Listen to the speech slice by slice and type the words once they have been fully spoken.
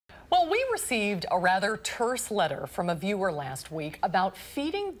Well, we received a rather terse letter from a viewer last week about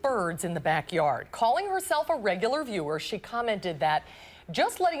feeding birds in the backyard. Calling herself a regular viewer, she commented that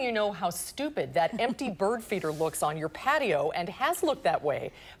just letting you know how stupid that empty bird feeder looks on your patio, and has looked that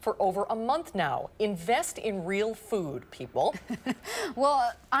way for over a month now. Invest in real food, people.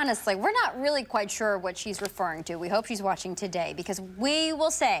 Well, honestly, we're not really quite sure what she's referring to. We hope she's watching today, because we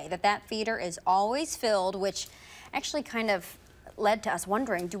will say that that feeder is always filled, which actually kind of led to us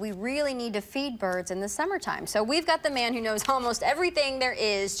wondering, do we really need to feed birds in the summertime? So we've got the man who knows almost everything there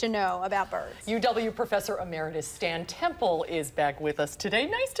is to know about birds. UW Professor Emeritus Stan Temple is back with us today.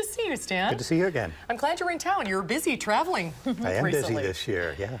 Nice to see you, Stan. Good to see you again. I'm glad you're in town. You're busy traveling I am recently. busy this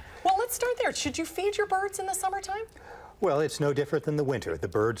year, yeah. Well, let's start there. Should you feed your birds in the summertime? Well, it's no different than the winter. The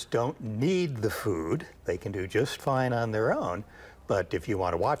birds don't need the food. They can do just fine on their own. But if you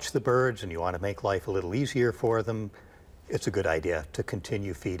want to watch the birds and you want to make life a little easier for them, it's a good idea to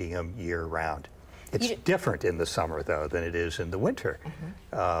continue feeding them year-round. It's different in the summer, though, than it is in the winter.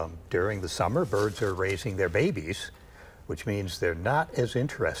 During the summer, birds are raising their babies, which means they're not as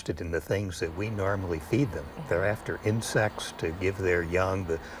interested in the things that we normally feed them. They're after insects to give their young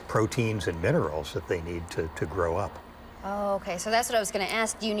the proteins and minerals that they need to grow up. Oh, okay. So that's what I was going to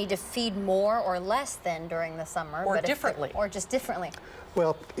ask. Do you need to feed more or less than during the summer? Or differently? Or just differently?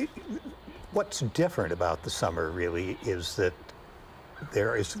 Well, what's different about the summer really is that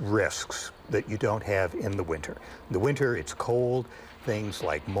there is risks that you don't have in the winter. In the winter, it's cold. Things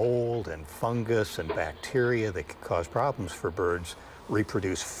like mold and fungus and bacteria that can cause problems for birds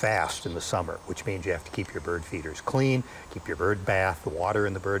reproduce fast in the summer, which means you have to keep your bird feeders clean, keep your bird bath, the water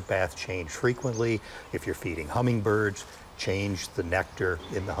in the bird bath changed frequently. If you're feeding hummingbirds, change the nectar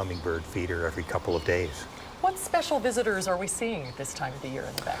in the hummingbird feeder every couple of days. What special visitors are we seeing this time of the year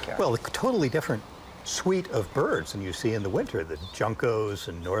in the backyard? Well, a totally different suite of birds than you see in the winter. The juncos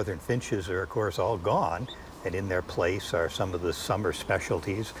and northern finches are, of course, all gone, and in their place are some of the summer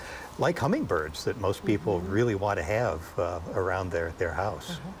specialties, like hummingbirds that most people really want to have around their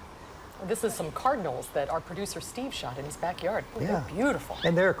house. This is some cardinals that our producer Steve shot in his backyard. Oh, yeah. They're beautiful.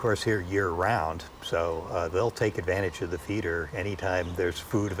 And they're, of course, here year-round, so they'll take advantage of the feeder anytime there's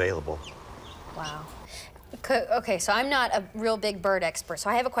food available. Wow. Okay, so I'm not a real big bird expert, so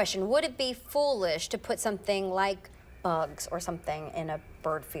I have a question. Would it be foolish to put something like bugs or something in a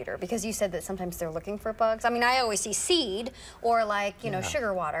bird feeder? Because you said that sometimes they're looking for bugs. I mean, I always see seed or, like, you know,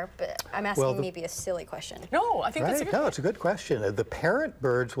 sugar water, but I'm asking maybe a silly question. No, I think that's a good question. No, it's a good question. The parent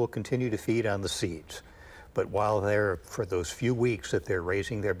birds will continue to feed on the seeds. But while they're, for those few weeks that they're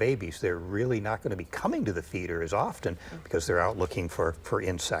raising their babies, they're really not going to be coming to the feeder as often because they're out looking for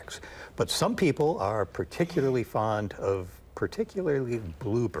insects. But some people are particularly fond of particularly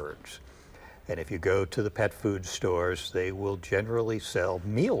bluebirds. And if you go to the pet food stores, they will generally sell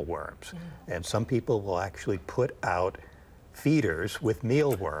mealworms. And some people will actually put out feeders with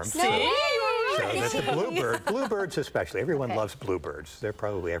mealworms. See? So that the bluebirds especially, everyone loves bluebirds. They're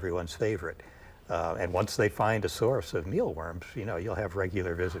probably everyone's favorite. And once they find a source of mealworms, you know, you'll have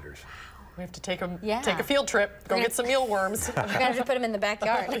regular visitors. We have to take a field trip, go get some mealworms. We're going to have to put them in the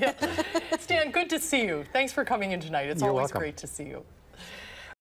backyard. Stan, good to see you. Thanks for coming in tonight. It's always welcome. great to see you.